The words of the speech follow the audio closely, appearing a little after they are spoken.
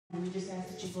We just ask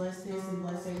that you bless this and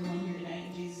bless everyone here today.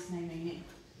 In Jesus' name, amen.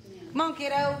 Come on,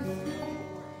 kiddo.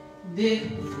 This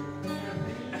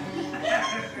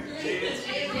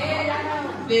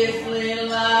little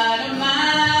light of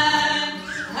mine,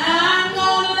 I'm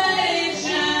gonna let it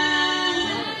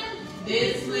shine.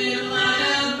 This little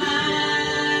light of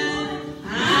mine,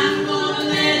 I'm gonna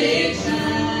let it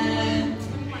shine.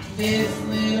 This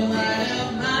little light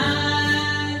of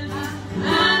mine,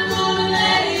 I'm gonna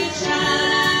let it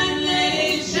shine, let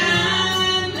it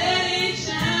shine, let it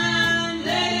shine,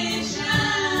 let it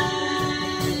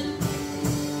shine.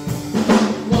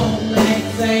 Won't let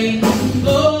Satan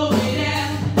blow it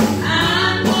out.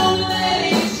 I'm gonna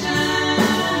let it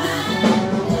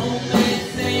shine. Won't let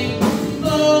Satan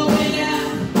blow it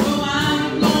out. No,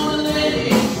 I'm gonna let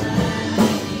it shine.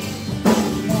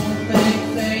 Won't let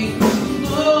Satan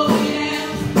blow it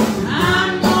out.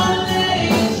 I'm gonna let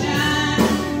it shine.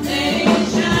 Let it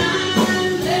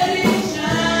shine, let it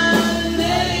shine,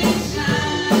 let it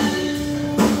shine.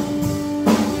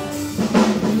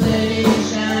 Let it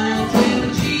shine till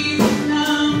Jesus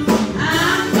comes.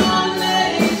 I'm gonna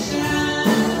let it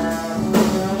shine.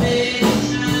 Let it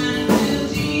shine till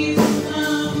Jesus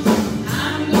comes.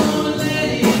 I'm gonna let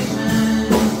it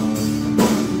shine.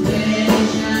 Let it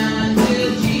shine till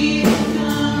Jesus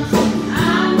comes.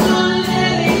 I'm gonna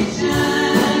let it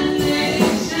shine. Let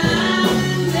it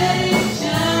shine, let it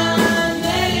shine,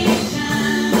 let it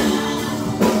shine.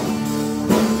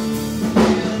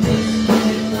 Till this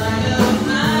little light of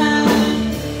mine,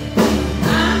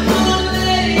 I'm gonna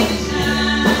let it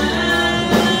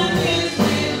shine. This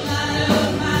little light of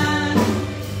mine,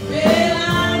 well,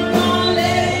 I'm gonna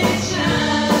let it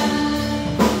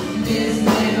shine. This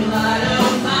little light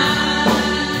of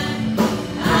mine,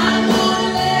 I'm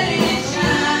gonna let it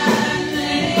shine.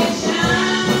 Let it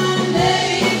shine,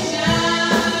 let it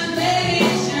shine, let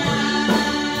it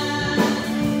shine.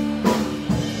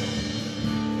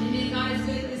 Amen. God is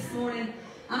good this morning.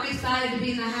 I'm excited to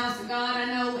be in the house of God. I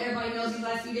know everybody knows these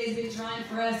last few days have been trying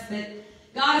for us, but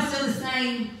God is still the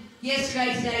same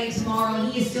yesterday, today, and tomorrow,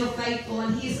 and He is still faithful,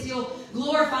 and He is still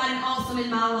glorified and awesome in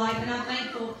my life. And I'm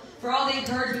thankful for all the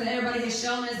encouragement that everybody has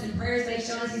shown us and prayers they've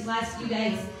shown us these last few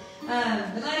days.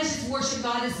 But let us just worship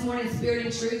God this morning in spirit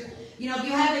and truth. You know, if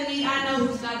you have a need, I know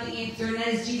who's got the answer, and that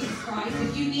is Jesus Christ.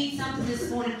 If you need something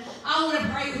this morning, I want to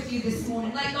pray with you this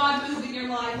morning. Let God move in your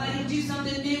life. Let Him do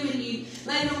something new in you.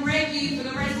 Let Him direct you for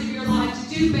the rest of your life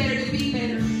to do better, to be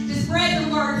better, to spread the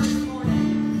word this morning.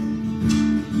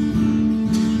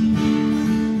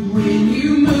 When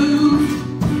you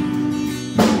move,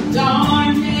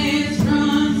 darkness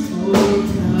runs for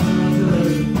cover.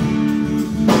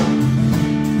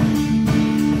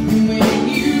 When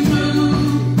you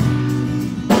move,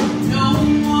 no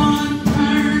one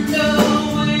turns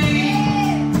away.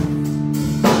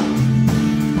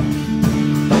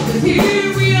 'Cause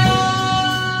here we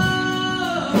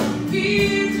are,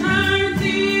 fear turns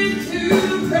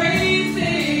into praises.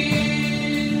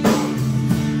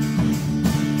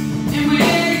 And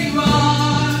where you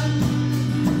are,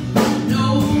 no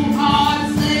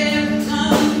heart's left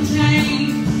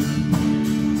unchanged.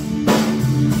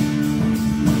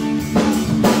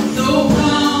 So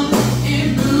come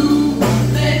and move,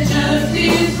 let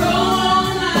justice roll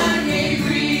like a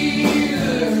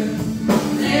river.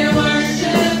 Let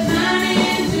worship turn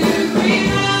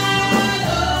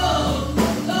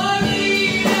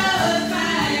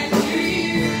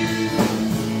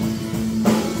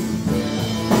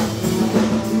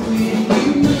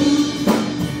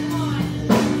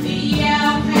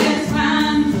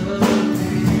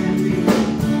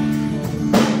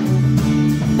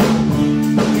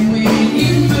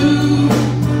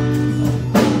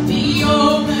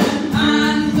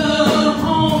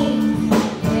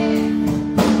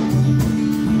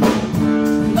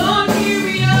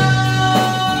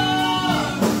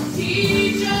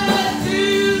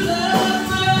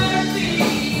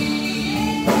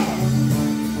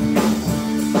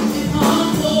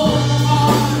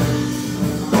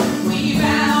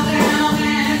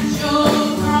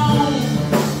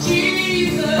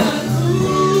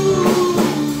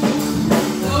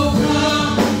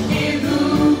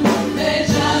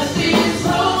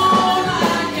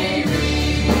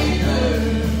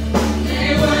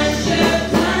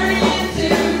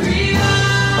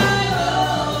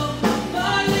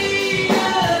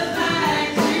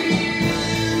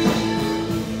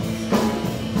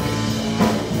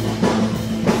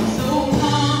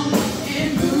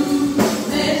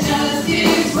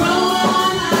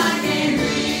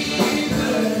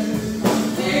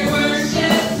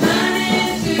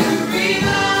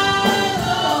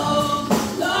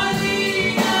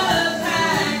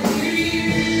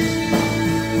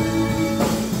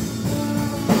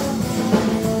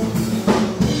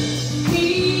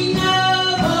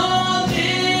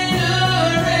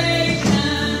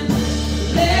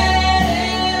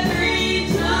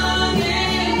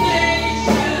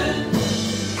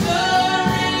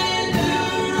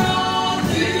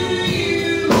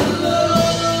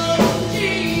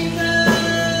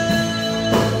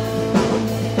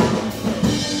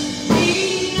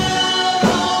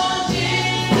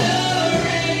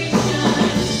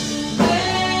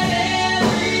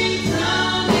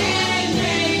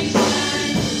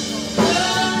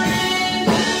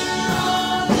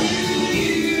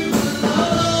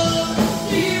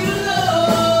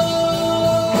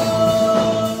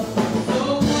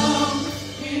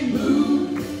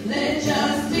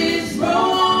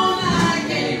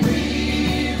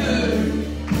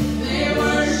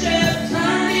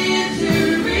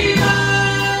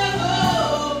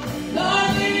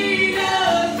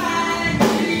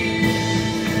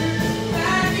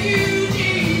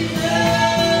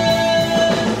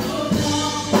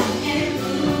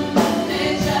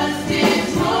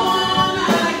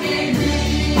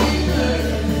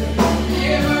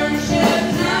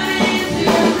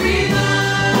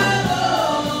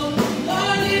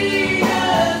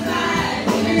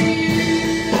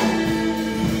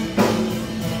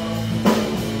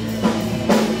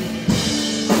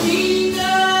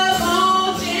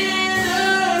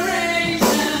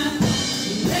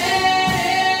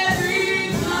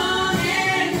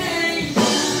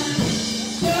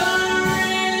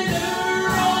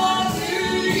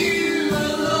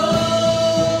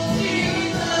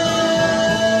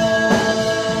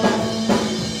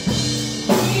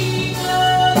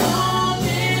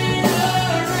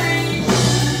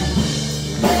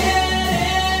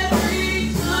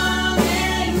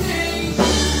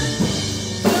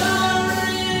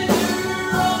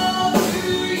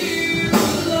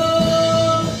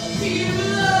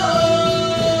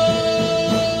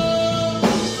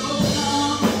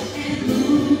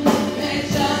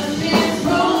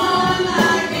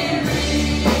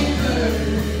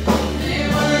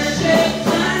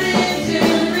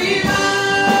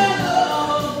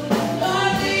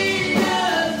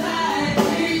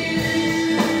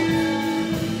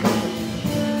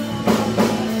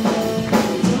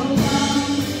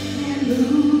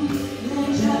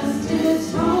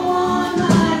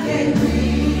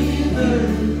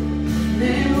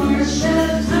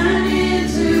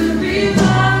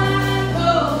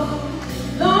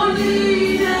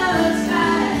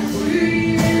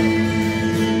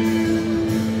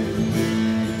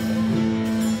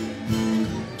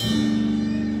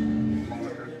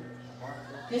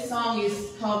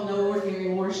called No Ordinary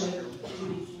Worship.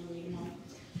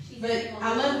 But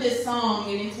I love this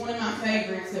song, and it's one of my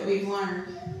favorites that we've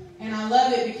learned. And I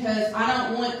love it because I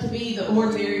don't want to be the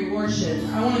ordinary worship.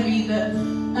 I want to be the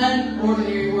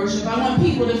unordinary worship. I want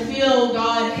people to feel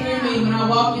God through me when I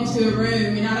walk into a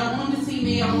room. And I don't want them to see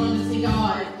me, I want them to see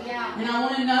God. And I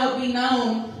want to be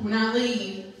known when I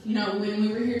leave. You know, when we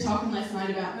were here talking last night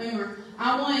about Boomer,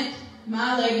 I want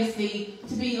my legacy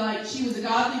to be like she was a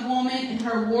godly woman and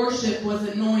her worship was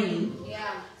anointing.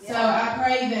 So I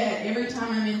pray that every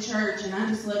time I'm in church, and I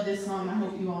just love this song, I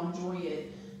hope you all enjoy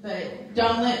it. But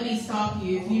don't let me stop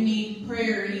you. If you need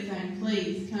prayer or anything,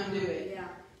 please come do it.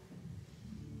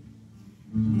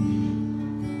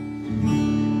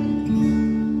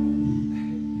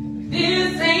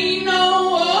 This ain't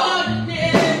no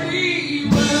ordinary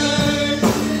worship.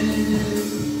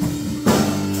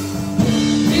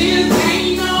 This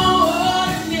ain't no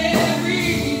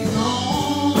ordinary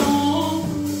song.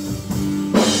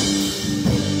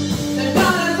 The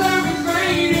God I serve is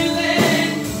greater than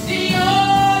the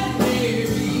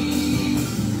ordinary.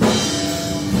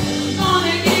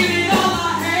 Gonna give it all I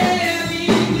have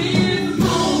in this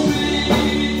moment.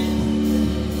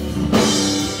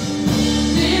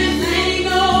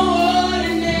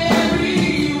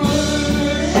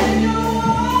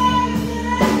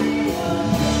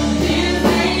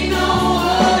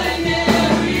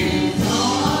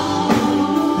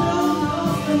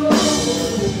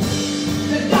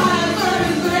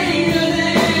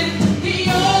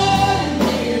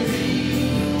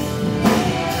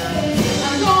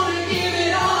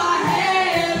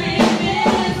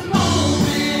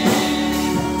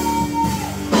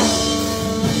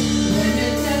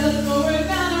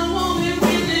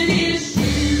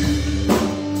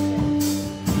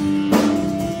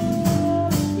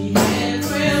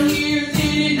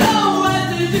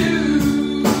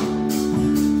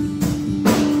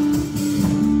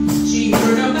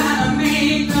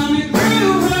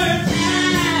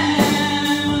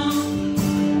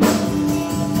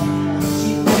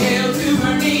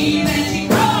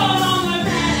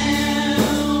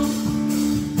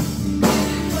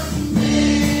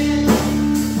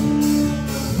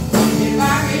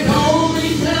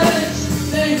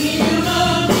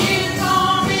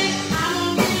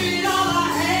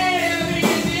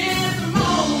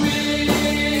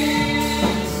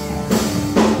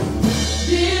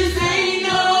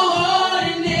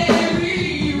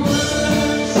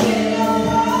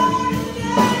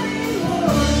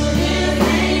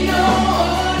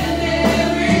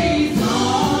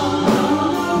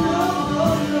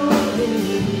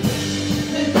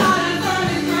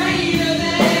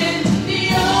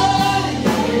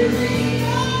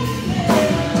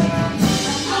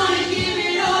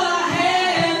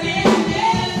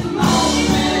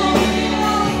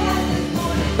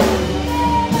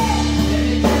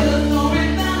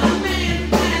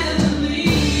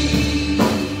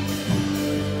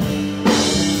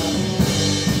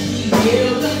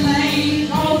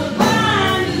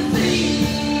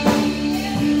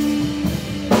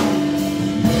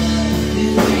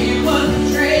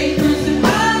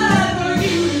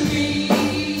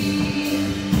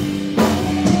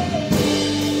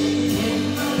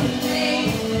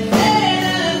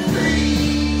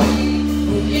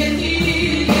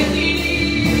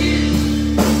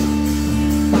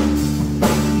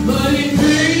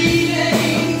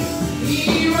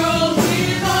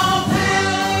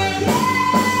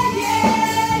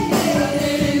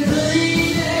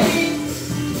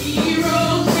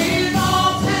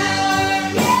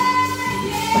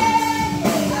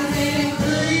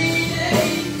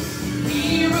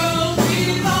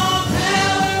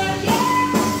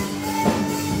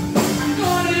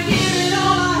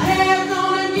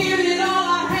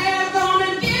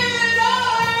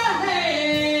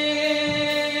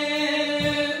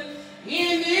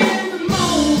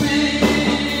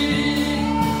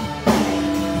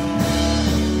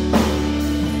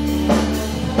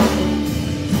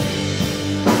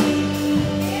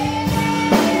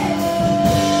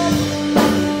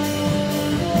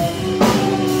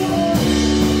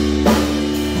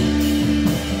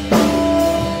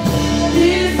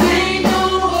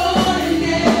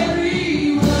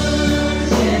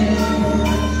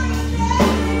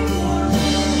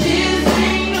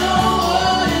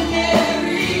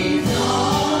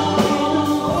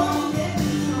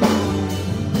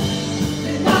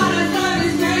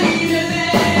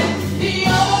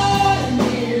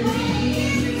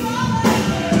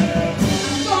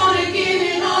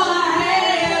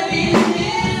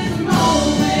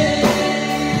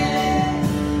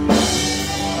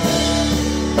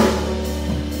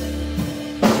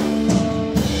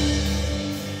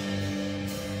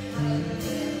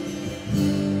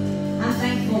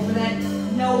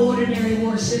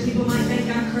 worship. People might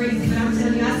think I'm crazy, but I'm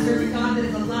telling you, I serve a God that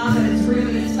is alive, that is real,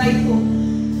 and is faithful,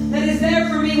 that is there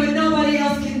for me when nobody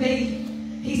else can be.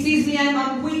 He sees me at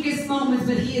my weakest moments,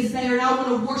 but He is there, and I want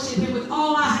to worship Him with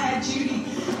all I have, Judy.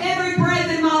 Every breath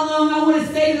in my lung, I want to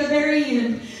stay to the very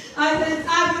end.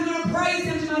 I'm going to praise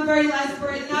Him to my very last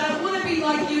breath. And I don't want to be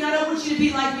like you, and I don't want you to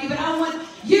be like me, but I want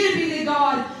you to be the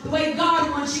God, the way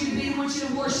God wants you to be, and wants you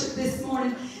to worship this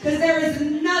morning. Because there is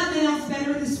nothing else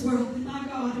better in this world than my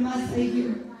God and my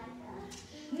Savior.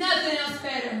 Nothing else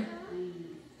better.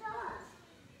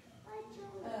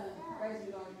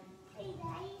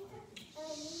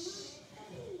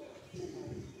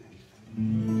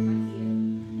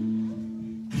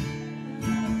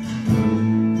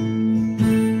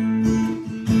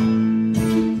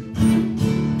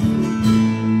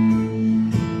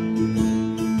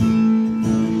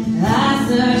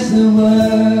 The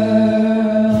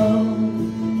world,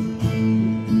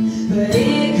 but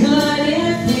it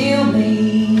couldn't feel me.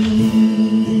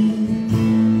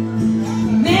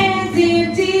 Man's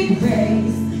empty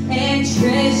praise and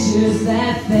treasures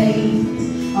that fade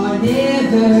are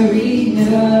never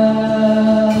enough.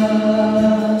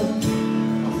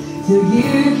 Till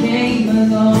you came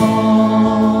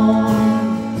along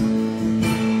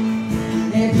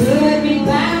and put me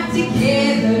back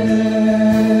together.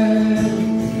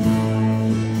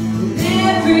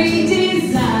 Every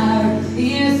desire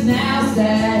is now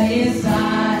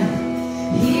satisfied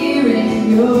here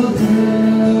in your love.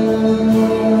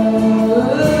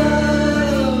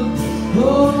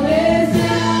 Oh, there's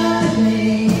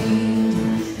nothing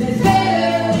that's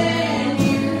better than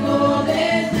you. Oh,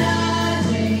 there's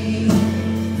nothing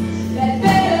that's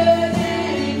better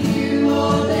than you.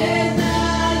 Oh, there's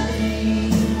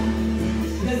nothing,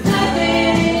 'cause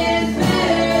nothing is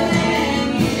better than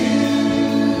you.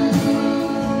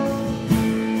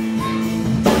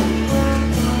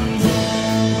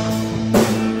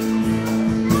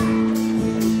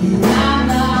 I'm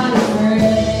not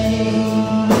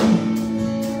afraid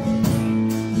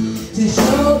to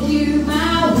show you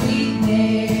my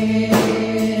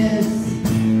weakness,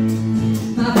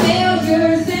 my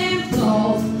failures and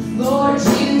flaws. Lord,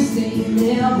 you see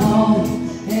them all,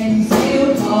 and you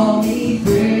still call me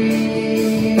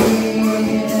friend.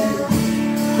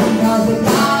 'Cause the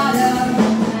God of the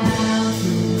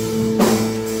mountain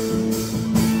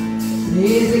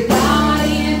is a God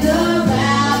in the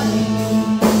valley.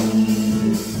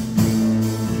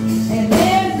 And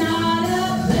there's not a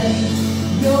place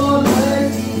your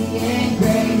mercy and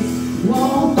grace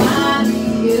won't find me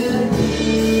again.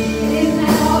 Isn't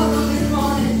that awesome this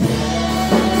morning?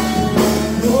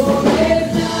 Oh, there's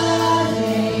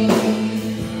nothing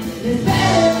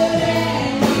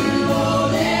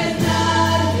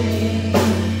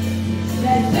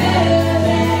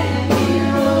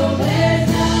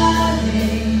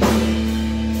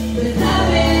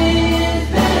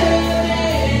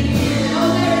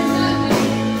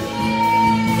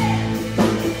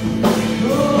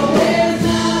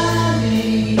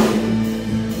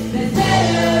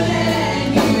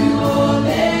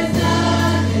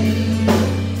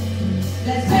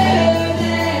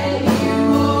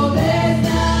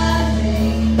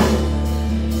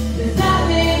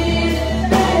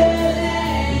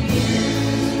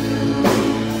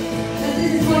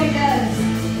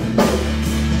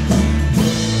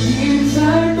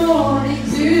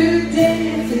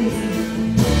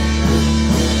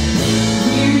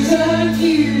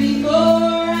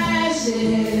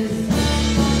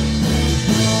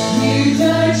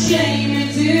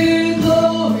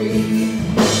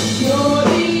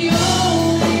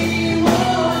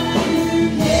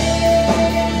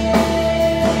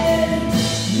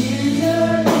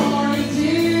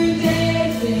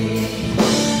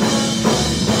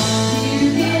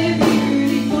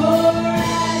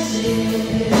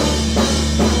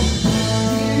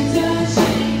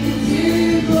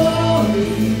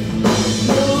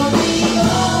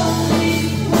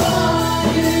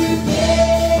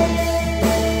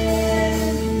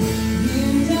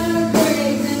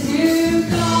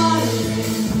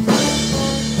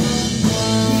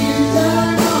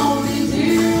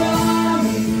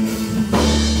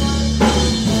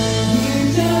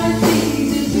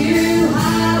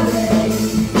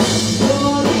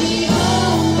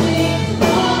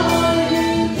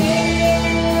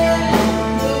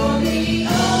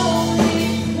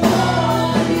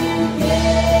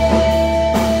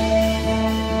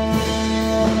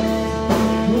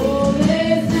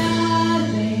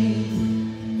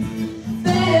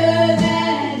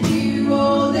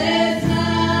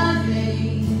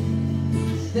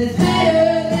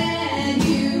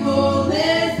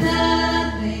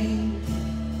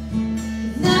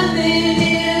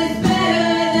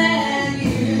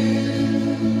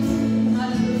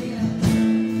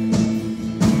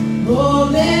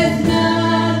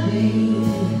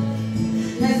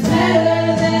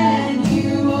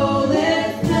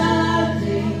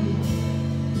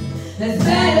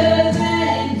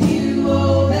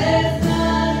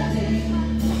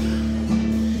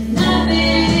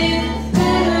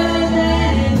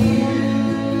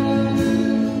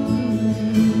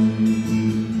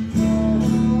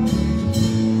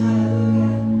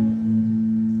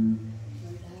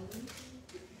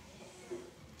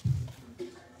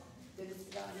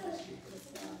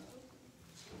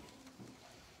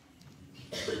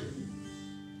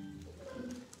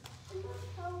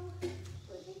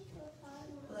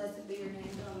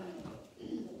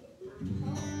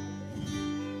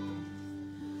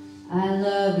I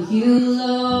love you,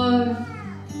 Lord.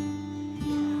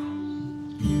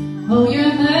 Oh,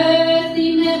 your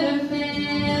mercy never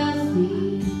fails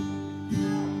me.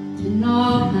 In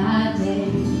all my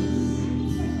days,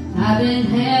 I've been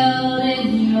held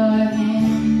in your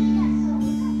hands.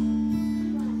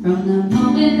 From the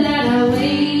moment that I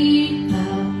wake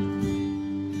up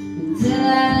until I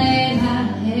lay my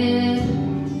head,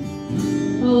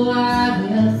 oh, I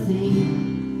will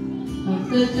sing of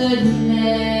the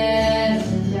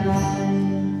goodness of God.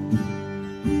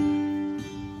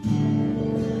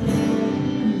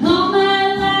 All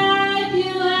my life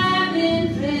you have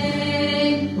been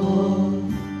faithful.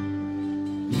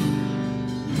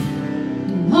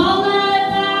 All my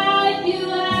life you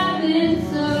have been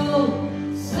so,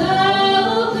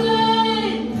 so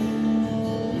good.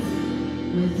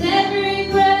 With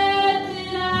every breath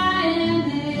that I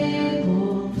am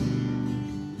able,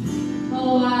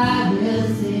 oh, I will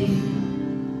sing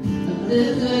of the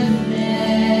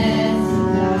goodness of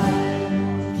God.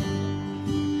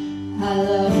 I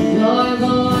love your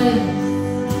voice.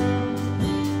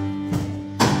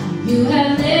 You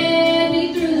have led me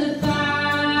through the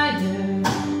fire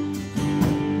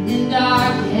in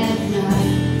darkest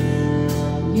night.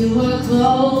 You were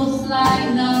close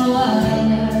like no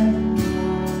other.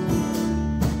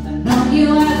 I've known you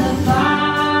as a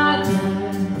father.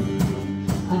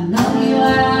 I've known you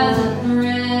as a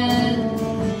friend.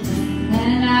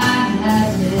 And I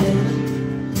have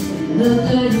lived in the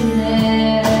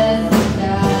goodness of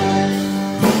God.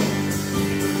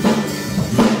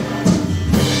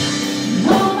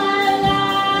 All my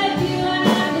life you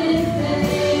have been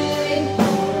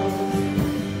faithful.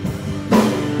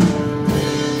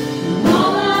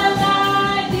 All my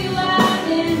life you have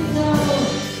been so,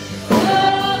 so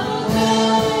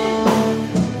good.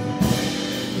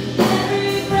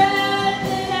 Every breath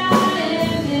that I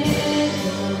am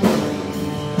able,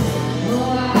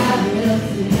 oh, I will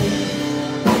sing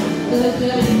the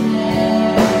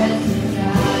goodness of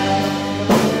God.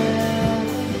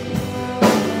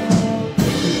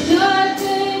 Your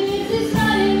goodness is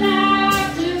running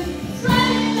after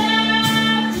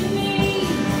me.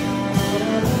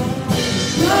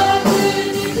 Your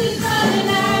goodness is running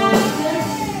after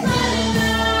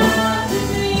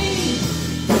me.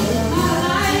 My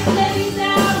life lays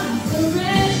down,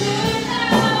 surrender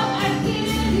now. I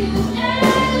give you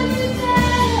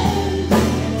everything.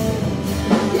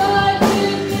 Your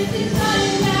goodness is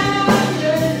running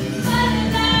after me.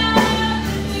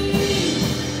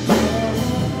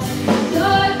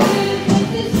 Your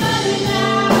goodness is running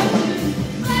after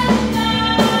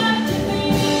me.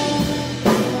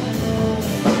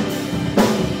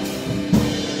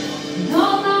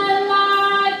 All my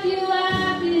life you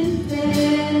have been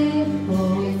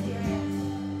faithful.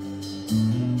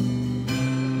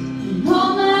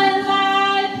 All my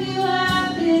life you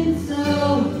have been so,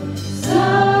 so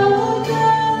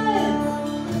good.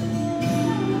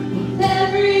 With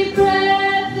every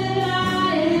breath that I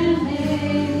am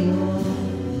able,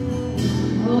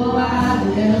 oh, I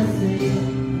will sing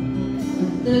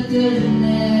of the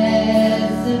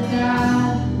goodness of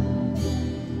God.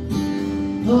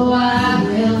 Oh, I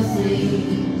will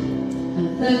sing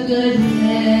of the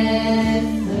goodness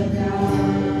of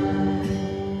God.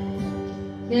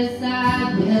 Yes, I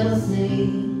will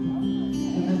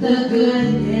sing of the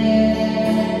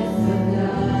goodness of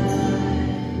God.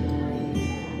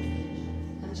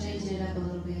 I'm changing it up a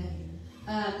little bit.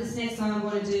 This next song I'm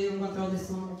going to do, I'm going to throw this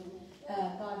on.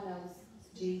 God knows,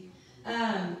 G.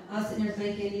 I was sitting there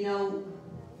thinking, you know,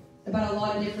 about a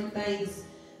lot of different things.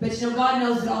 But you know, God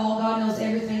knows it all. God knows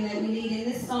everything that we need. And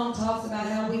this song talks about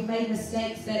how we've made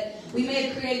mistakes, that we may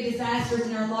have created disasters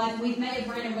in our life. We may have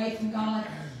ran away from God.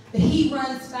 But He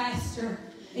runs faster.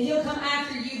 And He'll come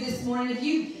after you this morning. If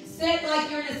you sit like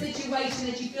you're in a situation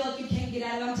that you feel like you can't get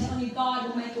out of, I'm telling you, God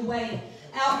will make a way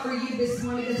out for you this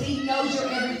morning, because He knows your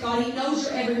every thought. He knows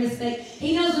your every mistake.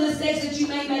 He knows the mistakes that you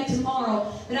may make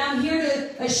tomorrow. But I'm here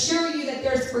to assure you that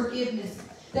there's forgiveness,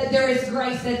 that there is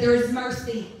grace, that there is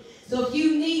mercy. So if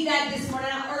you need that this morning,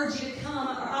 I urge you to come.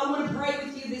 I want to pray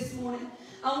with you this morning.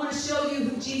 I want to show you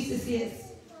who Jesus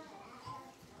is.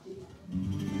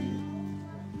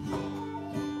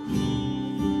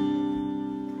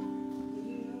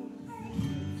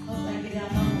 Hope I get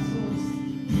out on this horse.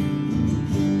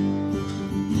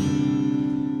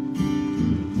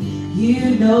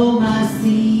 You know my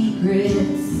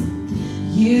secrets.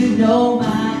 You know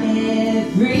my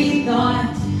every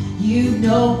thought. You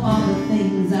know all the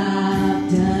things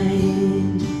I've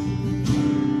done.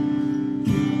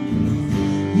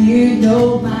 You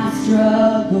know my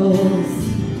struggles,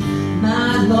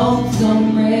 my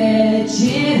lonesome,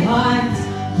 wretched heart.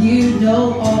 You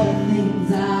know all the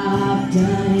things I've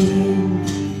done.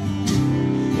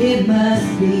 It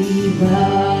must be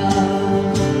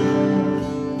love.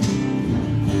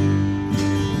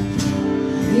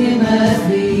 It must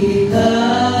be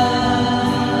love.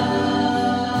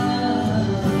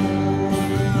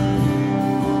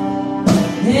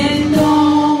 And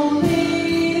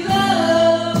only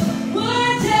love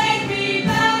would take me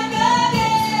back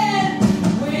again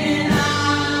when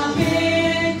I've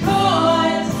been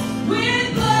caught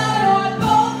with blood on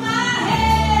both my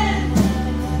hands.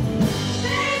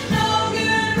 There's no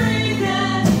good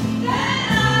reason that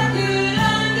I could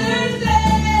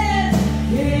understand.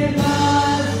 It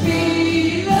must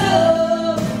be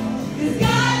love, 'cause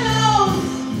God knows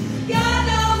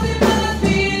it must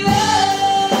be love.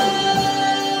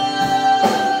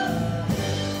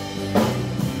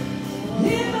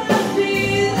 It must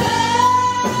be love.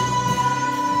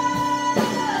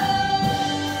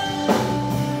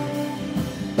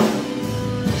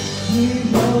 You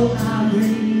know I'm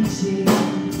reaching.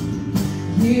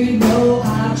 You know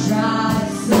I've tried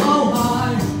so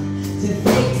hard to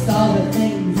fix all the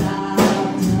things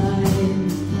I've done.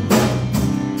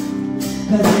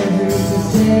 'Cause every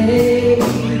mistake,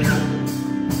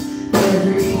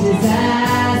 every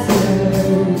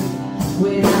disaster,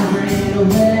 when I ran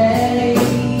away,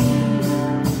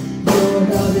 your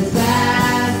love is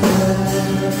faster.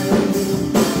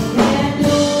 And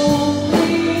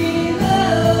only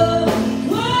love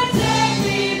would take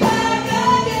me back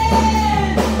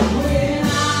again when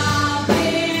I've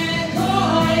been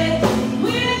caught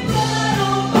with blood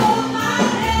on both my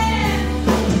hands.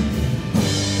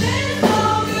 There's no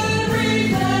good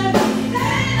reason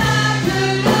that I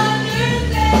could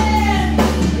understand.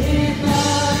 It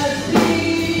must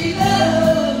be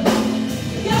love.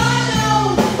 God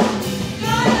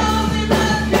knows it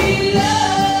must be love.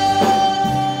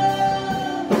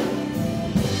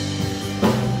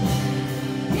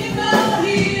 It's all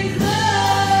His love.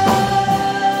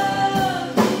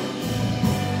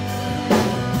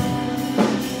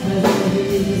 'Cause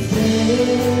every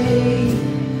mistake,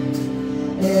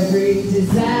 every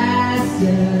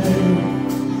disaster,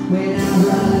 when I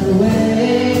run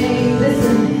away,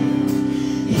 listen,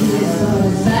 His love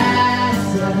is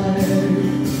faster.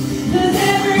 'Cause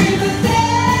every mistake,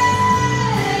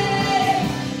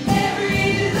 every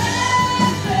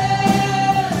disaster,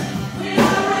 when I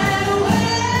ran away,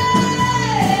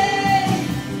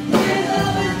 His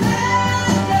love is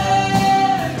faster.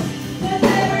 'Cause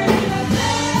every mistake,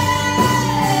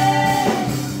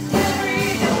 every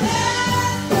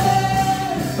disaster,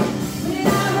 when I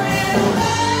ran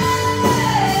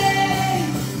away,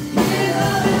 His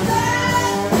love is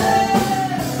faster.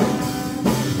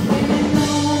 And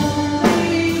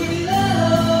only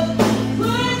love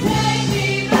would take me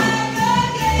back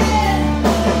again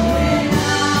when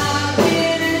I've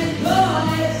been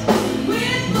caught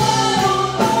with blood on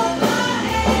both my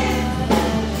hands.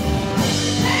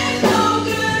 There's no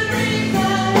good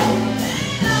reason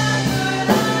that I could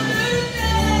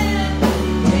understand.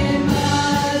 It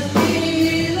must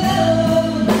be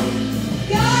love.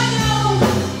 God knows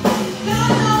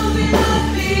it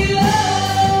must be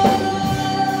love.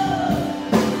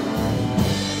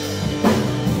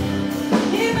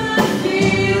 It must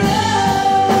be love.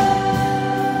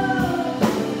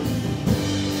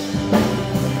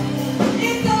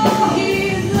 It's all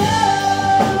His love.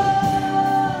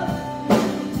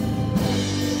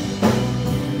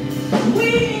 We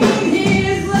need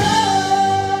His love.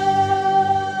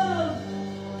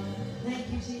 Thank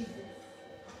you, Jesus.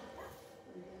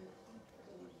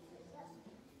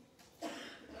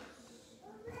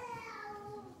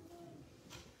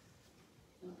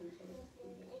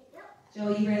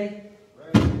 Joe, you ready?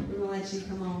 We're going to let you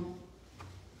come on.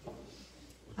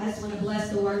 I just want to bless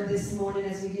the word this morning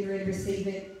as we get ready to receive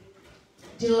it.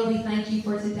 Dear Lord, we thank you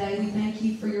for today. We thank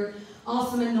you for your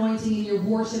awesome anointing and your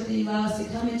worship that you allow us to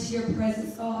come into your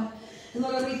presence, God. And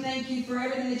Lord, we thank you for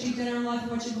everything that you've done in our life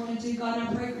and what you're going to do, God. And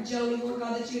I pray for Joey, Lord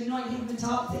God, that you anoint him from the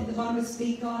top to the bottom of his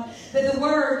feet, God. That the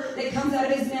word that comes out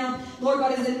of his mouth, Lord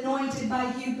God, is anointed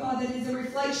by you, God. That is a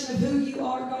reflection of who you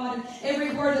are, God. And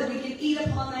every word that we can eat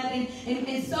upon that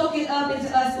and soak it up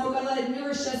into us, Lord God. Let it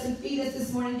nourish us and feed us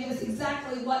this morning. Give us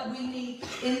exactly what we need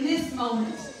in this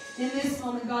moment. In this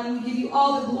moment, God. And we give you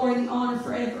all the glory and the honor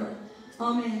forever.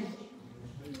 Amen.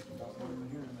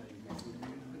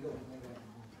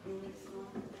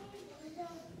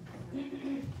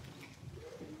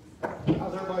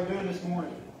 How's everybody doing this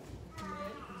morning?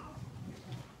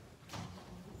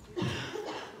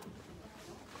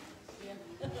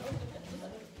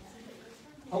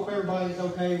 Hope everybody's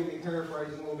okay with me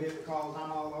paraphrasing a little bit because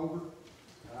I'm all over.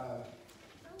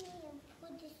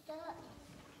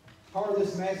 Part of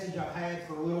this message I've had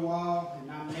for a little while,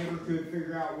 and I never could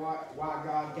figure out why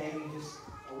God gave me just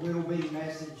a little bitty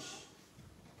message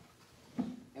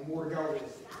and where to go with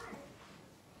it.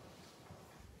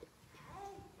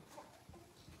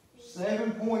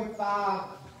 7.5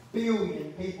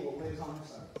 billion people lives on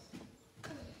this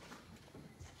earth.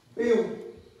 Billion.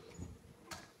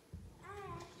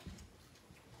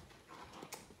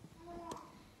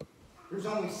 There's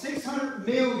only 600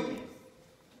 million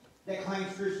that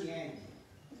claims Christianity.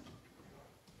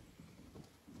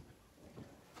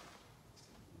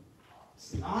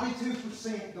 It's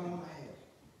 92% going to hell.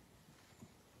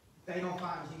 They don't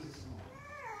find Jesus in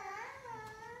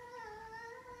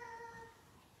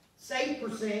It's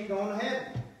 8% going to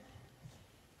heaven.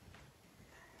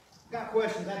 Got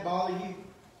questions that bother you?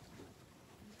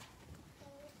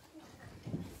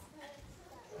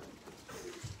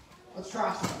 Let's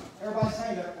try something. Everybody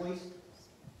stand up, please.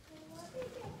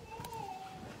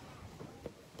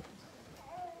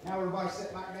 Now everybody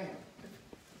sit back down.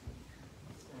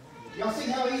 Y'all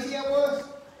see how easy that was?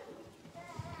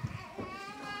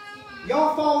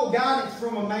 Y'all follow guidance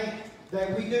from a man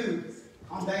that we do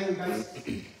on a daily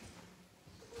basis.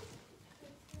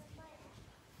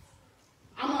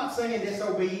 I'm not saying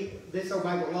disobey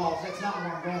the laws. That's not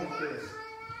where I'm going with this.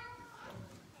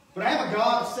 But I have a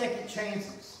God of second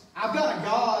chances. I've got a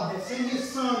God that sent His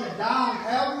Son to die on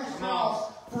Calvary's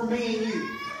cross for me and you.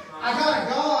 I got a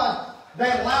God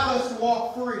that allowed us to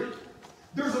walk free.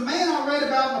 There's a man I read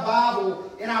about in the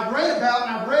Bible, and I've read about,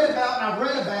 and I've read about, and I've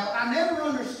read about. I never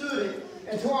understood it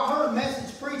until I heard a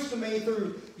message preached to me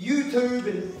through YouTube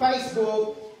and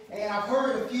Facebook, and I've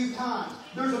heard it a few times.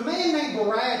 There's a man named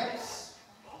Barabbas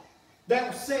that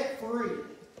was set free.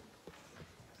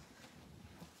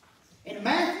 In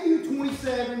Matthew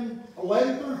 27,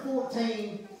 11 through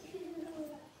 14,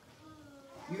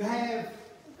 you have,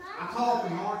 I call it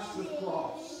the March to the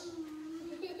Cross.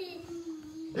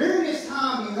 During this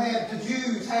time, you have the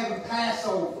Jews having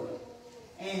Passover,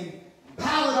 and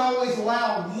Pilate always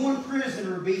allowed one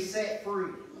prisoner to be set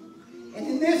free. And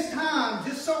in this time,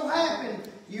 just so happened,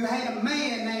 you had a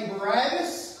man named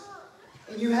Barabbas,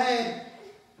 and you had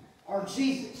our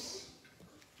Jesus,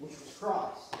 which was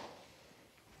Christ.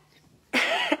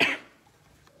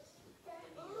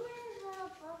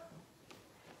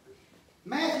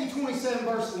 Matthew 27,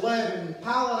 verse 11,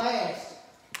 Pilate asked,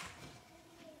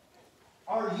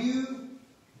 "Are you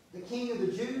the King of the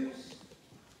Jews?"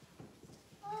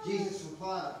 Jesus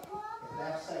replied, "If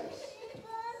thou sayest."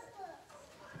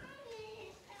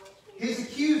 His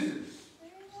accusers,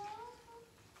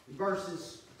 in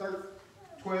verses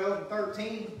 12 and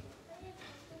 13,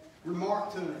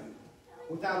 remarked to him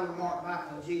without a remark back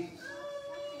from Jesus.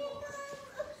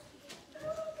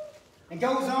 It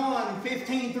goes on,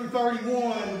 15 through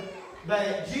 31,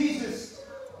 that Jesus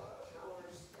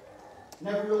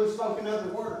never really spoke another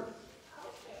word.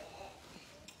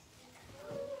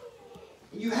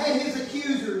 You had his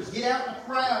accusers get out in the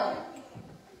crowd.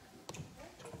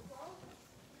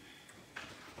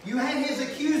 You had his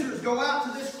accusers go out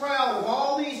to this crowd of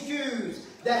all these Jews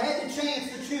that had the chance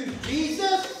to choose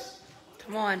Jesus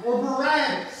or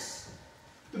Barabbas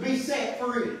to be set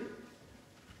free.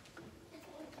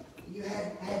 You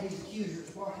had these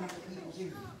accusers walking up to people's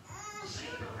ears. Say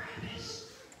Barabbas.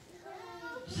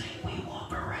 Say we want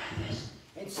Barabbas.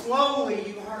 And slowly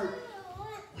you heard,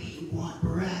 we want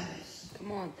Barabbas.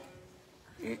 Come on.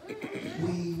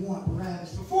 We want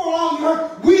Barabbas. Before long you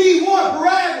heard, we want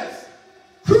Barabbas.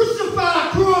 Crucify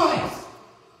Christ.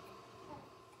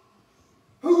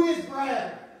 Who is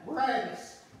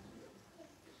Barabbas?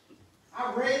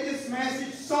 I read this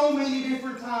message so many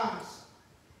different times.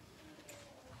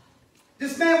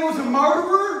 This man was a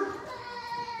murderer.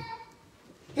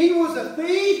 He was a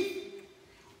thief.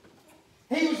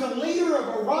 He was a leader of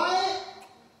a riot.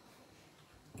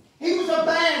 He was a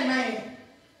bad man.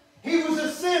 He was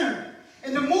a sinner.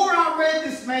 And the more I read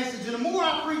this message and the more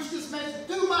I preached this message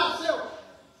to myself,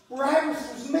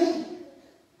 Barabbas was me.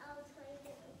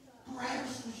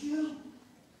 Barabbas was you.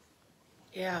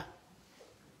 Yeah.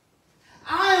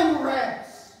 I am Barabbas.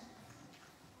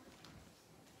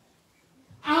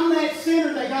 I'm that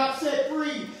sinner that got set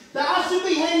free. That I should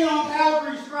be hanging on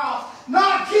Calvary's cross.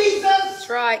 Not Jesus. That's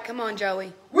right. Come on,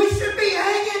 Joey. We should be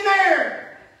hanging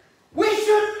there. We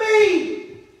shouldn't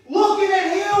be looking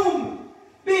at him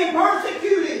being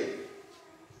persecuted.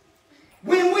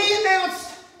 When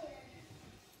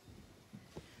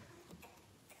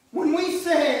we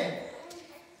said,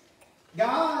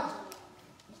 God,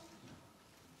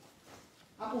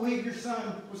 I believe your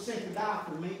son was sent to die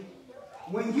for me.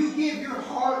 When you give your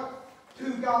heart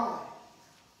to God,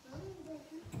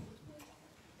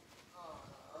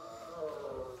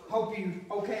 hope you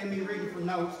okay me reading from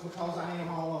notes because I am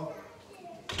all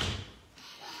over.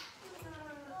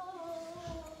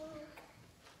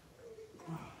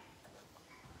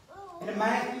 And in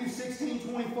Matthew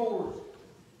 16:24,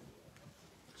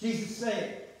 Jesus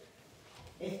said,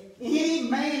 if any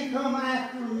man come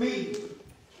after me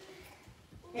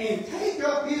and take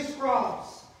up his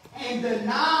cross and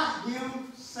deny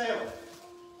himself.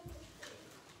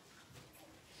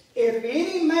 If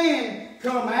any man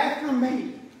come after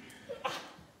me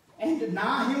and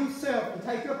deny himself and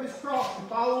take up his cross and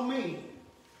follow me,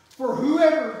 for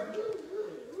whoever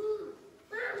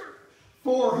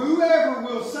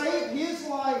will save his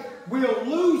life will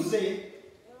lose it,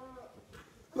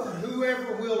 but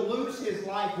whoever will lose his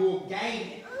life will gain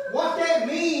it. What that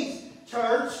means,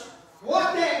 church,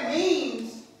 what that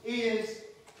means is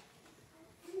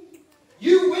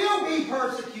you will be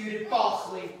persecuted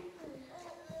falsely.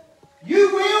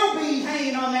 You will be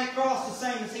hanging on that cross the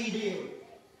same as he did.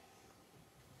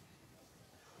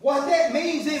 What that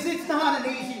means is it's not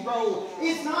an easy road.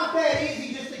 It's not that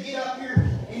easy just to get up here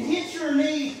and hit your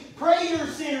knees, pray your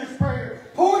sinner's prayer,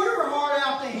 pour your heart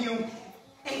out to him,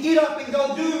 and get up and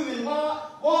go do and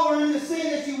wallow in the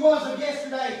sin that you was of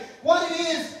yesterday. What it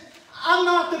is, I'm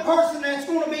not the person that's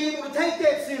going to be able to take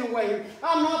that sin away.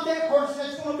 I'm not that person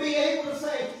that's going to be able to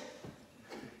say,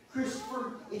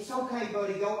 Christopher, it's okay,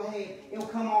 buddy, go ahead. It'll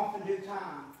come off in due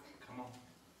time. Come on.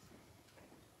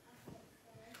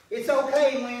 It's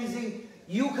okay, Lindsay.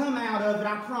 You'll come out of it,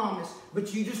 I promise.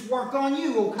 But you just work on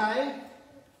you, okay?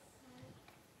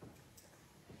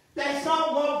 That's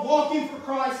not what walking for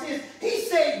Christ is. He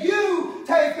said, you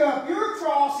take up your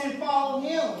cross and follow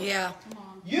him. Yeah.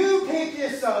 You pick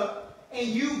this up and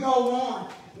you go on.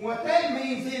 What that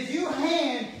means is you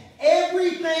hand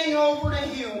everything over to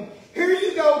him. Here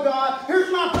you go, God.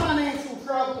 Here's my financial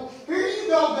trouble. Here you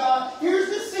go, God. Here's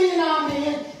the sin I'm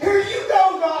in. Here you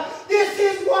go, God. This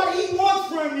is what he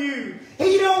wants from you.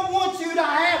 He don't want you to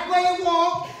halfway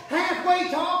walk, halfway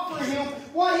talk for him.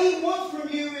 What he wants from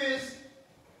you is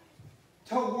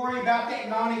to worry about that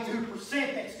 92%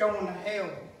 that's going to hell.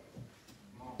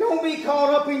 Don't be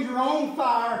caught up in your own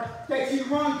fire that you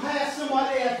run past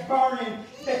somebody that's burning,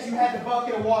 that you had the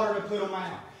bucket of water to put them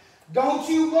out. Don't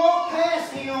you walk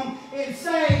past him and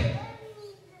say,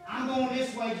 I'm going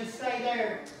this way, just stay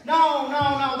there. No,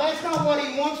 no, no, that's not what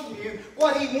he wants from you.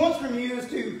 What he wants from you is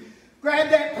to grab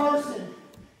that person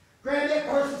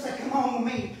and say, come on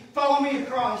with me, follow me to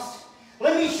Christ.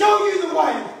 Let me show you the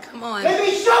way. Come on. Let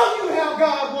me show you how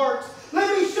God works.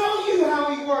 Let me show you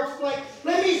how he works, Blake.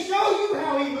 Let me show you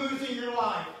how he moves in your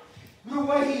life. The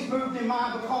way he's moved in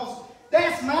mine, because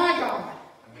that's my God.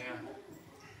 Amen.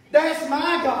 That's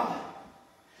my God.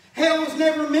 Hell was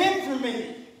never meant for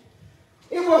me.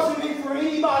 It wasn't meant for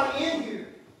anybody in here.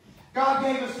 God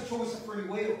gave us a choice of free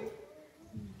will.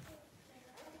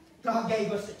 God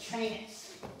gave us a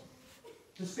chance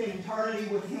to spend eternity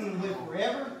with him and live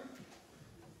forever,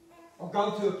 or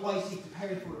go to a place he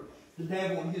prepared for the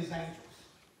devil and his angels.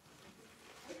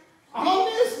 On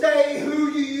this day,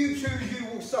 who do you choose you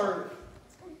will serve?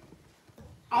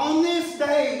 On this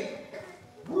day,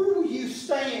 where will you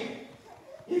stand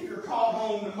if you're called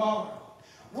home tomorrow?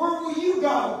 Where will you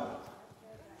go?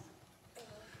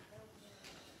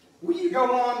 Will you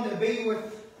go on to be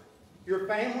with your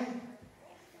family?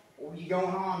 Or will you go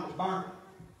on to burn?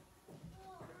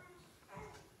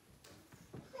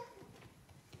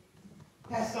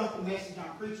 That's not the message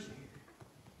I'm preaching here.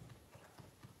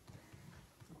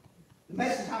 The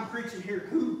message I'm preaching here,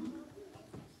 who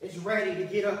is ready to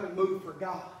get up and move for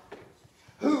God?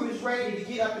 Who is ready to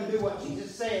get up and do what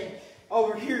Jesus said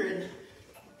over here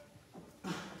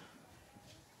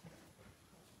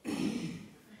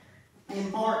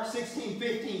in Mark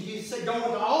 16:15? Jesus said, go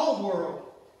into all the world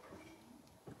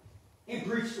and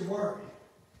preach the word.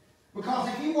 Because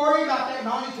if you worry about that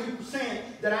 92%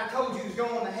 that I told you is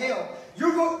going to hell,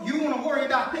 you want to worry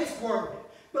about this word.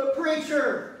 But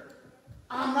preacher,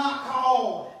 I'm not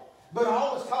called, but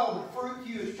all is called. The fruit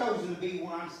you has chosen to be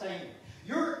where I'm standing.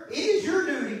 It is your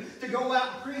duty to go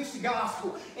out and preach the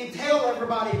gospel and tell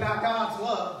everybody about God's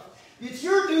love. It's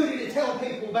your duty to tell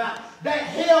people about that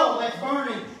hell that's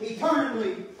burning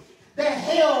eternally. That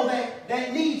hell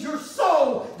that needs your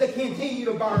soul to continue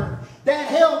to burn. That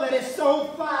hell that is so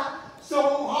hot.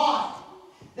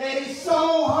 That is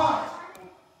so hot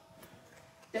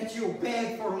that you'll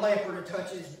beg for a leper to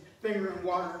touch his finger in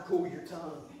water and cool your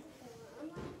tongue.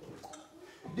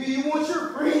 Do you want your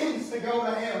friends to go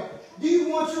to hell? Do you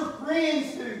want your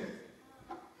friends to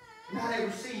not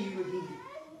ever see you again?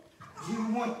 Do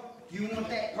you want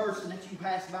that person that you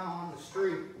pass by on the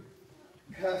street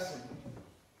cussing,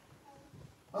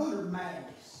 utter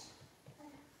madness,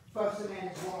 fussing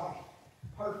at his wife,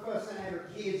 her fussing at her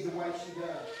kids the way she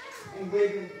does, and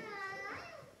living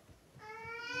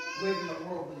a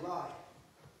worldly life.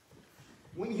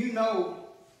 When you know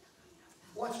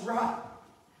what's right,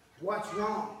 what's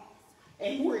wrong,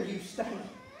 and where you stand.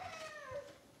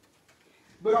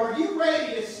 But are you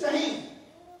ready to stand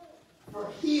for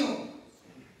Him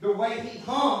the way He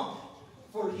hung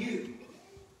for you?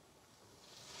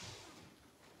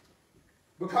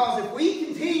 Because if we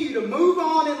continue to move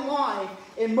on in life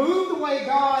and move the way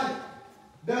God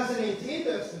doesn't intend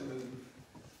us to move,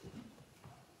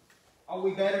 are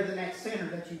we better than that sinner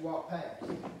that you walk past?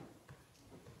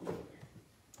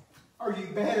 Are you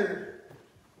better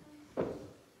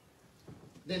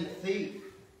than the thief,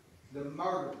 the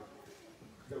murderer,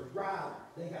 the robber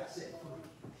that got set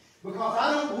free? Because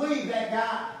I don't believe that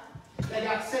guy that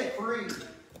got set free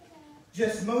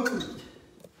just moved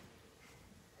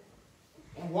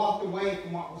and walked away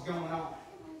from what was going on.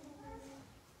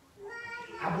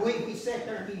 I believe he sat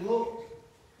there and he looked.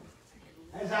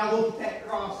 As I looked at that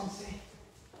cross and said,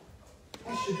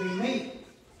 that should be me.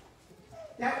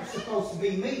 That was supposed to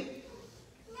be me.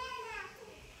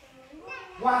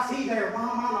 Why is he there? Why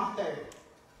am I not there?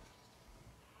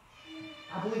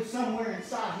 I believe somewhere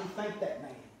inside he thanked that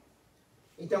man.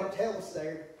 It don't tell us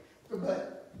there.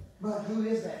 But who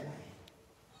is that man?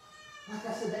 Like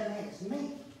I said, that man is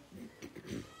me.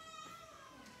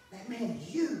 That man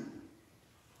is you.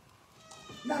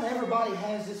 Not everybody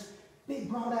has this big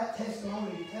brought out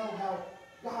testimony to tell how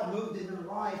God moved in their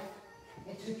life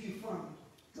and took you from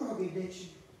drug addiction,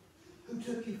 who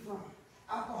took you from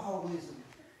alcoholism,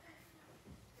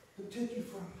 who took you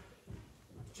from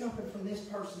jumping from this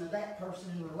person to that person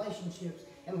in relationships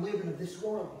and living in this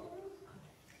world.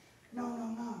 No.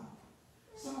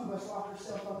 Some of us lock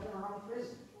ourselves up in our own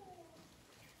prison.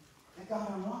 That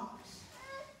God unlocks.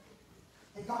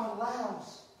 That God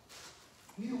allows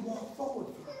you to walk forward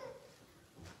from.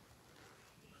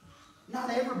 Not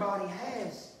everybody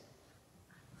has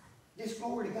this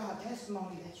glory to God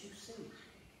testimony that you see.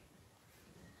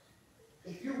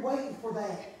 If you're waiting for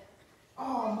that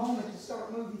moment to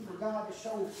start moving for God to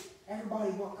show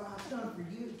everybody what God's done for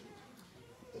you,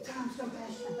 the time's going to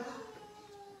pass you by.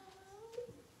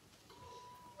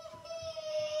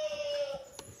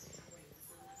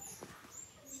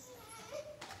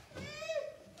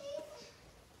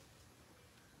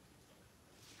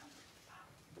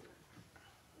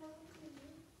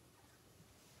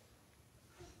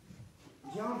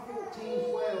 John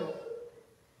 14:12,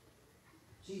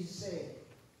 Jesus said,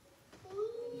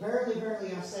 Verily,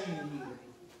 verily, I say unto you,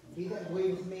 he that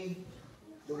believeth me,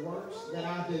 the works that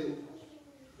I do,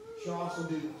 shall also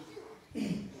do,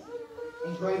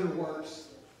 and greater works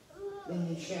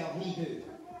than these shall he do,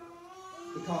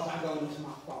 because I go unto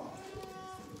my Father.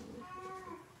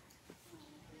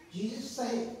 Jesus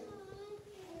said,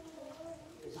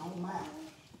 his own mouth,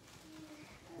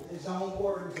 with his own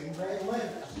words in red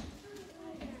letters,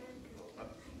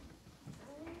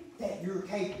 that you're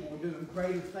capable of doing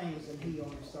greater things than he on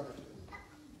this earth.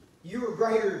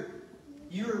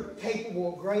 You're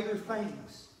capable of greater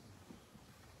things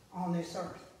on this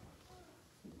earth.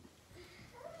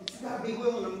 But you've got to be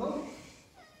willing to move.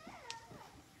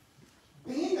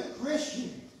 Being a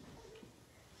Christian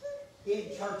in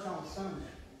church on Sunday.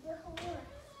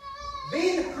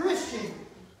 Being a Christian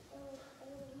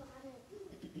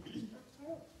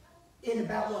isn't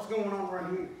about what's going on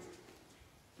right here.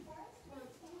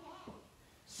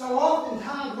 So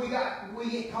oftentimes we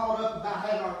get caught up about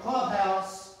having our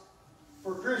clubhouse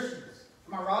for Christians.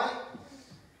 Am I right?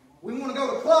 We want to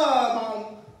go to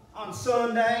club on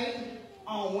Sunday,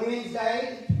 on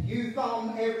Wednesday, youth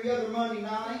on every other Monday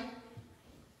night,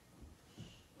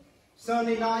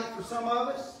 Sunday night for some of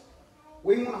us.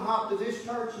 We want to hop to this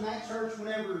church and that church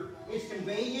whenever it's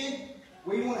convenient.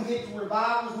 We want to hit the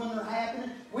revivals when they're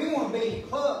happening. We want to be in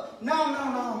club.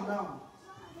 No.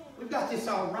 We've got this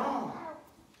all wrong.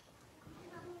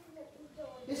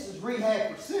 This is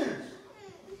rehab for sinners.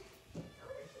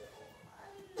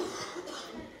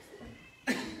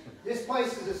 This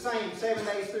place is the same 7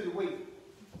 days through the week.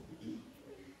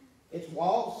 It's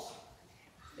walls.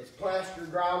 It's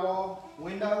plastered drywall,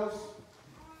 windows.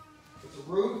 It's a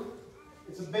roof.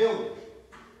 It's a building.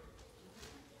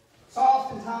 So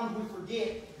oftentimes we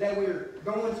forget that we're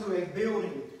going to a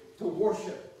building to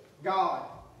worship God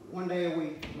 1 day a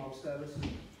week for most of us.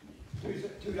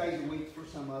 2 days a week for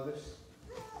some of us.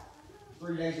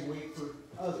 3 days a week for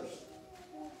others.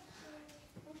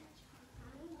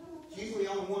 It's usually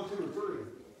only 1, 2, or 3.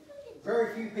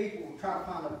 Very few people will try to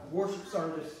find a worship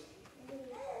service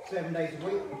 7 days a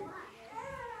week.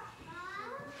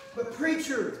 But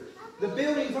preacher, The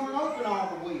buildings aren't open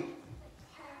all the week.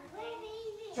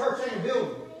 Church ain't a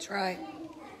building. That's right.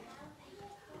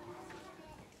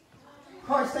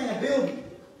 Christ ain't a building.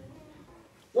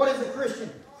 What is a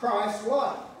Christian?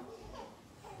 Christ-like.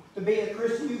 To be a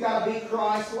Christian, you got to be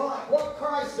Christ-like. What did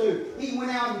Christ do? He went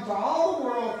out into all the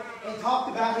world and talked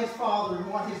about His Father and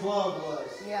what His love was.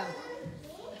 Yeah.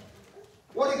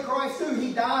 What did Christ do?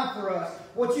 He died for us.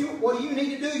 What do you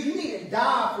need to do? You need to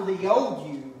die for the old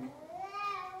you.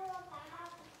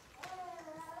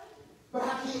 But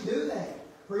I can't do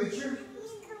that, preacher.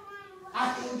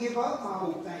 I can't give up my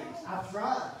old things. I've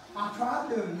tried. I've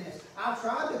tried doing this. I've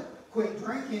tried to quit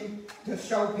drinking to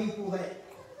show people that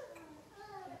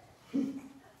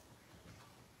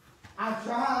I've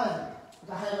tried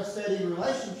to have a steady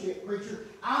relationship, preacher.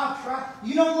 I've tried.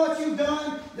 You know what you've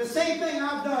done? The same thing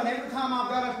I've done every time I've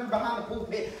got up here behind the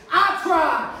pulpit. I've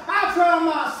tried. I've tried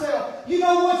myself. You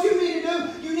know what you need to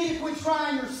do? You need to quit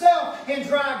trying yourself and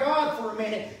try God for a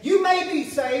minute. You may be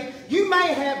saved. You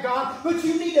may have God, but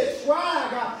you need to try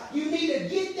God. You need to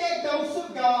get that dose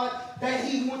of God that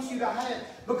He wants you to have.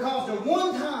 Because the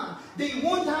one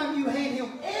time you hand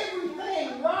Him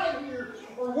everything right here,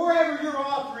 or wherever your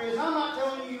altar is, I'm not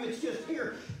telling you it's just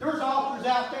here. There's altars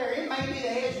out there. It may be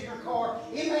the edge of your car.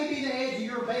 It may be the edge of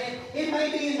your bed. It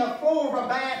may be in the floor of a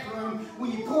bathroom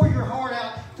when you pour your heart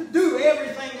out to do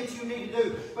everything that you need to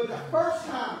do. But the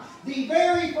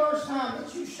very first time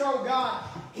that you show God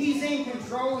He's in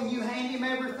control and you hand Him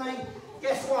everything,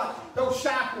 guess what? Those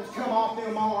shackles come off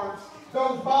them arms.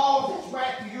 Those balls that's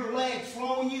wrapped to your legs,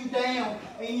 slowing you down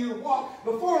in your walk.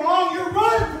 Before long, you're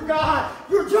running for God.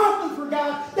 You're jumping for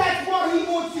God. That's what He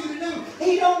wants you to do.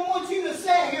 He don't want you to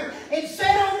sit here and sit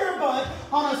on your butt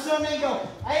on a Sunday and go,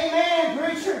 "Amen,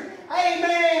 preacher.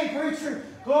 Amen, preacher.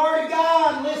 Glory to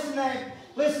God." Listen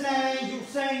to that angel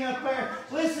sing up there.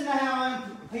 Listen to how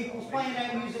people's playing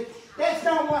that music. That's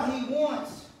not what He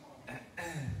wants.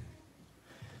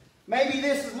 Maybe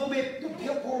this is a little bit,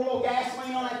 pour a little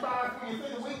gasoline on that fire for you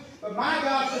through the week. But my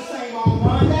God's the same on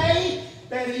Monday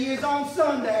that He is on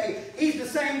Sunday. He's the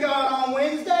same God on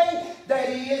Wednesday that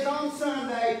He is on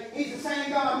Sunday. He's the same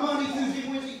God Monday, Tuesday,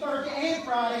 Wednesday, Thursday, and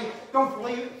Friday. Don't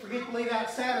forget to leave out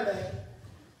Saturday.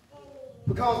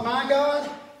 Because my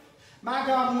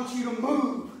God wants you to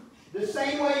move the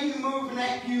same way you move in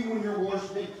that pew when you're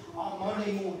worshiping on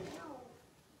Monday morning.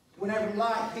 Whenever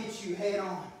life hits you head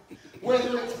on.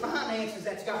 Whether it's finances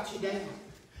that's got you down.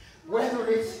 Whether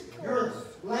it's your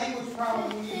language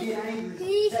problem when you get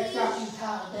angry that's got you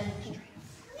tied down.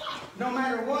 No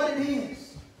matter what it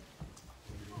is,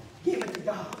 give it to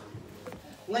God.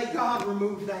 Let God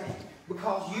remove that.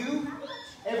 Because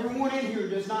everyone in here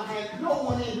does not have, no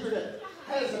one in here that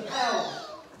has the power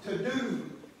to do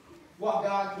what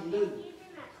God can do.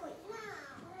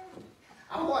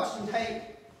 I watched Him take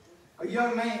a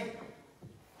young man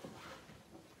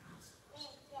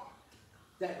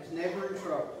that was never in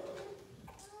trouble.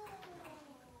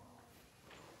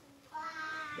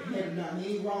 That never done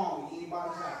any wrong in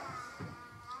anybody's eyes.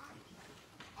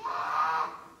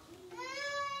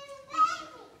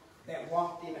 That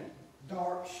walked in a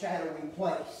dark, shadowy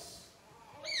place.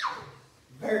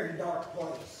 Very dark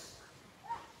place.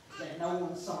 That no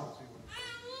one saw.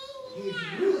 He was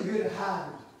really good at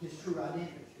hiding his true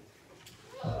identity.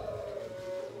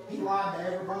 He lied to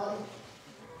everybody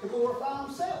to glorify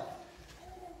himself.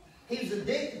 He's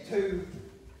addicted to,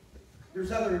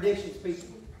 there's other addictions,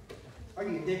 people. Are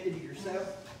you addicted to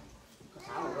yourself? Because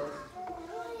I was.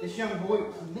 This young boy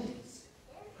was me.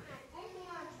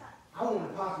 I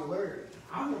wanted popularity.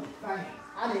 I wanted fame.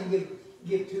 I didn't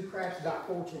give two craps about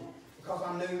fortune because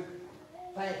I knew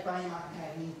that fame I could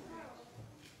have anything.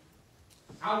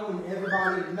 I wanted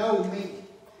everybody to know me.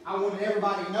 I wanted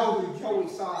everybody to know who Joey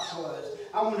Sauce was.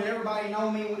 I wanted everybody to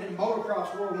know me in the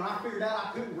motocross world. When I figured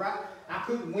out I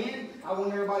couldn't win, I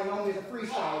wanted everybody to know me as a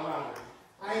freestyle rider.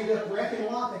 I ended up wrecking a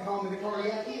lot. They called me the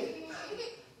cardiac kid.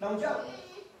 No joke.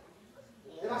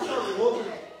 Then I started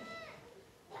looking at it.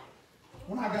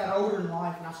 When I got older in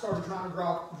life and I started trying to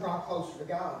draw closer to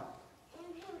God,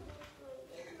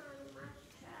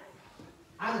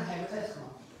 I didn't have a testimony.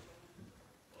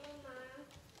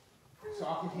 So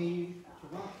I continued to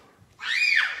run.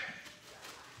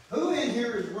 Who in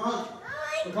here is running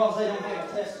because they don't have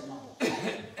a testimony?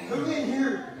 Who in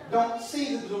here don't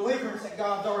see the deliverance that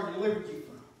God's already delivered you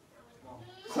from?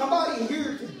 Somebody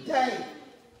here today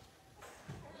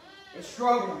is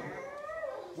struggling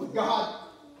with God,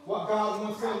 what God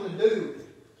wants them to do.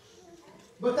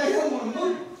 But they don't want to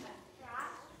move.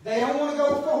 They don't want to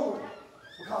go forward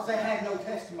because they have no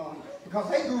testimony. Because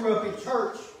they grew up in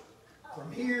church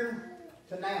from here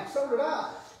to now. So did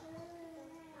I.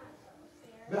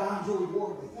 But I enjoyed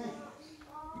worldly things.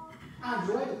 I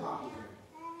enjoyed the popularity.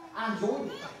 I enjoyed the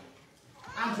fame.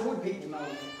 I enjoyed people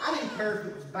knowing me. I didn't care if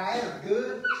it was bad or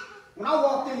good. When I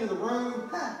walked into the room,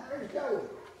 there's Joey.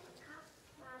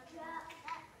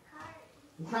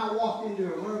 When I walked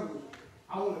into a room,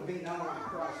 I wanted to be known like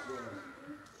Christ was.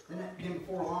 And then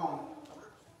before long,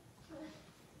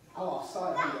 I lost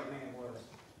sight of who that man was.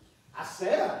 I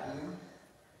said I knew him.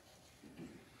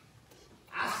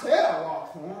 I said I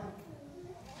walked for him.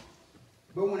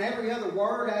 But when every other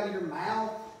word out of your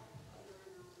mouth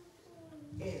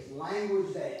is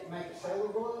language that makes a sailor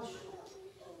blush,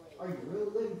 are you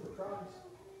really living for Christ?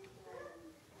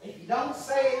 If you don't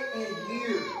say it in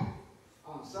here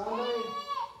on Sunday,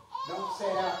 don't say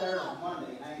it out there on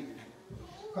Monday in anger.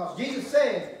 Because Jesus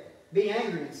said, be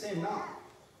angry and sin not.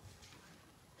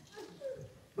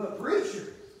 But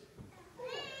preacher,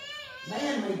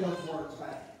 man made those words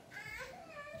bad.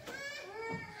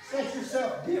 Set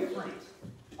yourself different,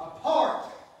 apart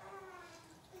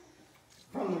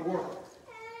from the world.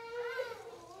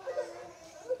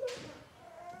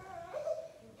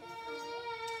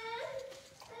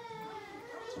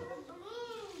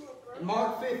 In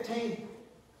Mark 15,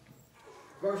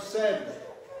 verse 7,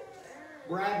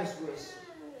 Barabbas was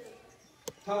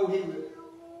told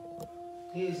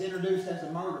he was introduced as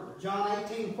a murderer. John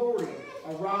 18:40,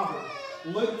 a robber.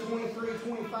 Luke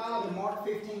 23:25 and Mark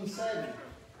 15:7.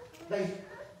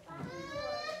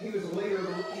 He was a leader of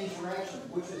an insurrection,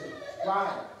 which is a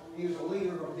riot. He was a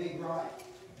leader of a big riot.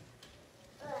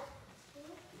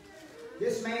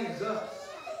 This man is us.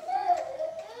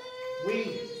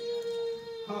 We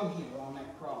hung him on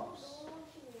that cross.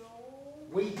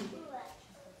 We,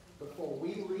 before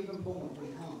we were even born, we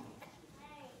hung him.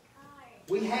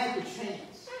 We had the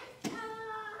chance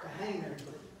to hang there.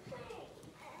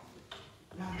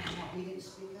 No, he didn't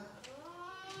speak up.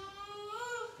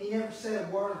 He never said a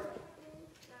word.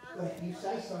 But if you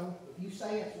say so, if you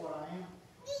say that's what I am,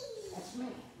 that's me.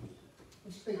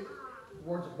 We speak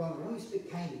words of bone. We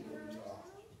speak candidly.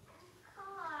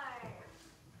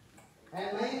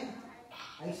 That man,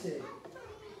 he said,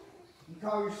 you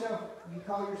call yourself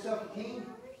a king?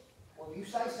 Well, if you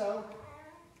say so.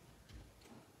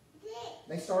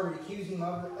 They started accusing him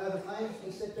of other things.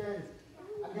 He sat there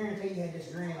and I guarantee he had this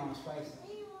grin on his face.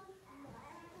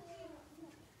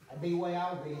 That'd be the way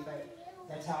I would be if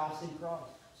that's how I see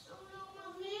Christ.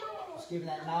 Just giving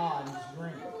that nod and just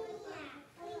grinning.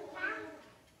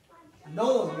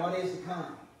 Knowing what is to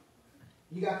come.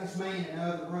 You got this man in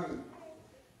another room,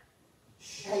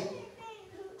 shaking,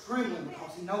 trembling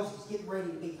because he knows he's getting ready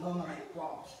to be hung on that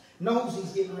cross. Knows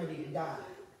he's getting ready to die.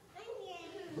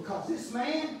 Because this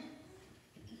man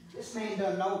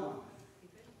doesn't know wrong.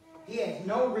 He has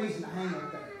no reason to hang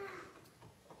up there.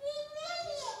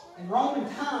 In Roman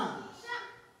times,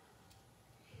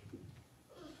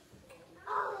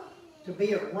 to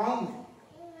be a Roman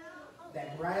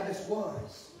that Barabbas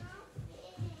was,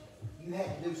 you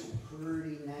had to do some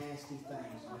pretty nasty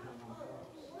things on the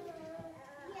cross.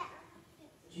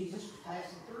 Jesus was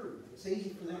passing through. It's easy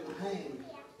for them to hang.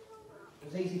 It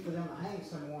was easy for them to hang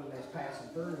someone that's passing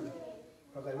through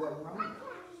because they wasn't Roman.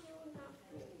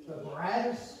 But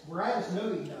Barabbas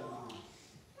knew he'd done wrong.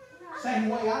 Same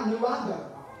way I knew I'd done wrong.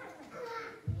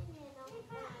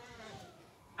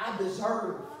 I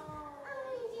deserve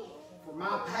for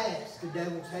my past the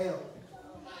devil's hell.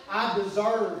 I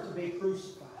deserve to be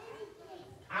crucified.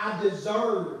 I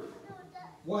deserve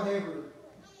whatever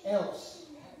else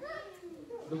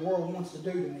the world wants to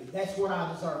do to me. That's what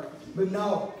I deserve. But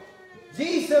no,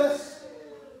 Jesus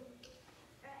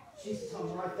told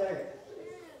me right there,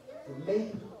 for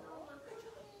me,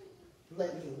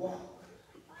 let me walk.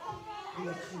 He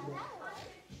let you walk.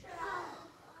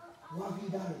 What have you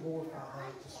done to glorify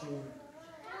that this morning?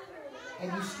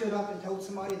 Have you stood up and told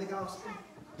somebody the gospel?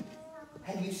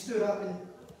 Have you stood up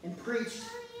and preached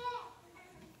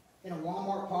in a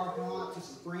Walmart parking lot to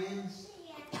some friends?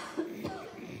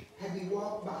 Have you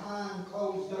walked behind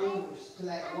closed doors to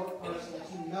that work person that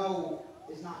you know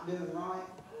is not doing right?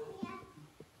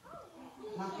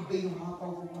 Not to beat them up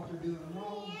over what they're doing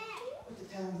wrong, but to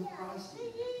tell them who Christ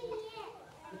is.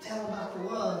 To tell them about the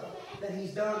love that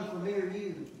He's done for me or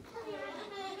you.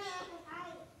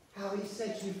 How He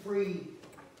set you free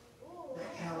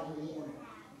that Calvary morning.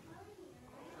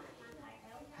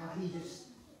 How He just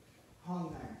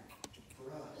hung there for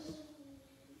us.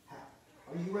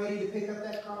 Are you ready to pick up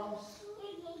that cross?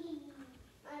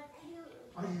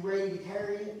 Are you ready to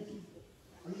carry it?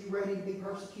 Are you ready to be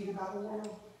persecuted by the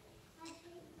world?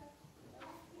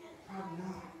 Probably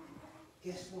not.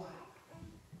 Guess what?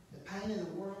 The pain of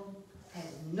the world has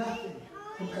nothing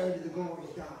compared to the glory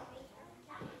of God.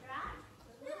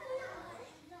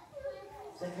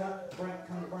 They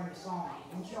come to bring a song.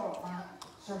 I want y'all to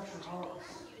search your hearts.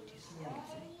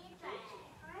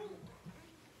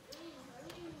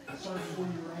 Search where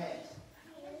you're at.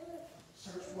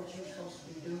 Search what you're supposed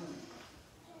to be doing.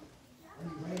 Are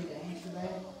you ready to answer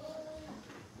that?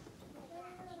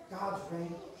 God's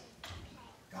ready.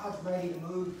 God's ready to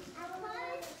move.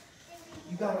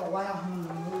 You got to allow Him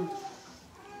to move.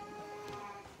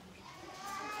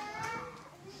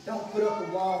 Don't put up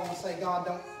a wall and say, God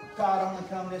only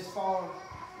come this far.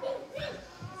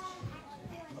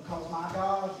 Because my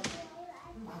God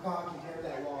can tear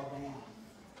that wall down.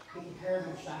 He can tear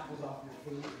those shackles off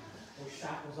your feet, those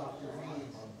shackles off your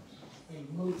hands, and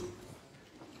move.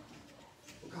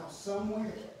 Because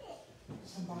somewhere,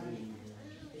 somebody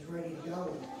is ready to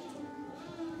go.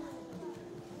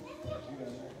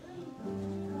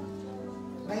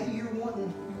 Maybe you're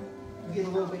wanting to get a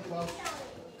little bit closer.